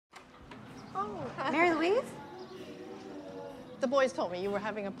Mary Louise? The boys told me you were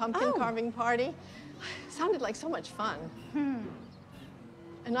having a pumpkin carving party. Sounded like so much fun.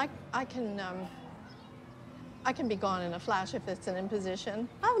 And I can be gone in a flash if it's an imposition.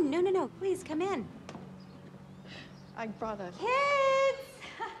 Oh, no. Please, come in. I brought a... Kids!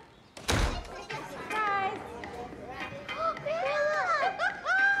 Surprise! Oh,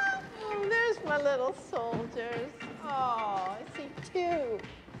 there's my little soldiers. Oh, I see two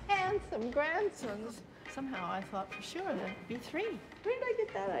handsome grandsons. Somehow I thought for sure there'd be three. Where did I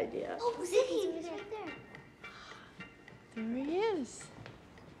get that idea? Oh, Ziggy, he's right there. There he is.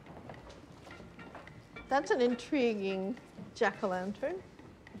 That's an intriguing jack-o'-lantern.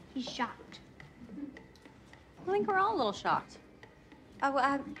 He's shocked. I think we're all a little shocked. Oh,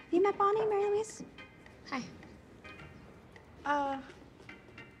 have you met Bonnie, Mary Louise? Hi.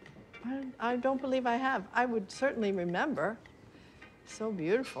 I don't believe I have. I would certainly remember. So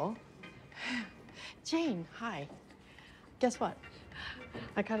beautiful. Jane, hi. Guess what?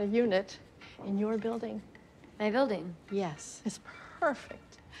 I got a unit in your building. My building? Yes, it's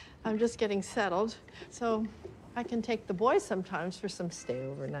perfect. I'm just getting settled, so I can take the boys sometimes for some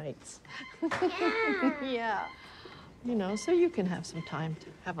stay-over nights. Yeah. Yeah. You know, so you can have some time to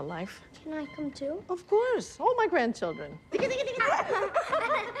have a life. Can I come too? Of course, all my grandchildren.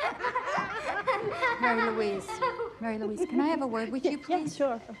 Mary Louise. Mary Louise, can I have a word with you, please? Yeah,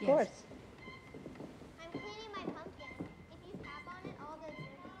 sure, of course. I'm cleaning my pumpkin. If you tap on it, all the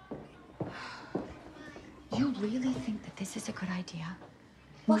dirt. You really think that this is a good idea?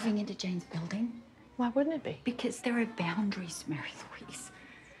 Moving into Jane's building? Why wouldn't it be? Because there are boundaries, Mary Louise.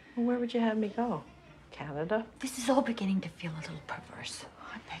 Well, where would you have me go? Canada? This is all beginning to feel a little perverse.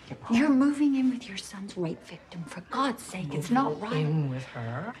 I beg your pardon. You're moving in with your son's rape victim. For God's sake, it's not right. In with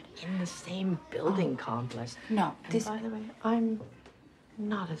her, in the same building complex. No, And by the way, I'm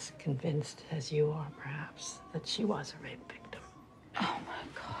not as convinced as you are, perhaps, that she was a rape victim. Oh, my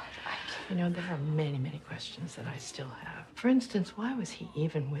God. I can't. You know, there are many, many questions that I still have. For instance, why was he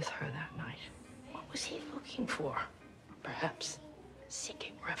even with her that night? What was he looking for? Or perhaps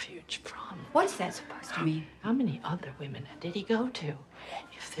seeking refuge from? What is that supposed to mean? How many other women did he go to?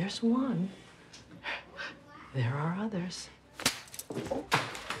 If there's one, there are others. Oh,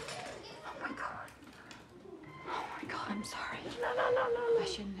 my God. Oh, my God, I'm sorry. No. I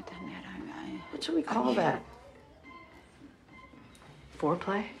shouldn't have done that. What should we call that?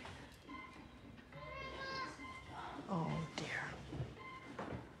 Foreplay?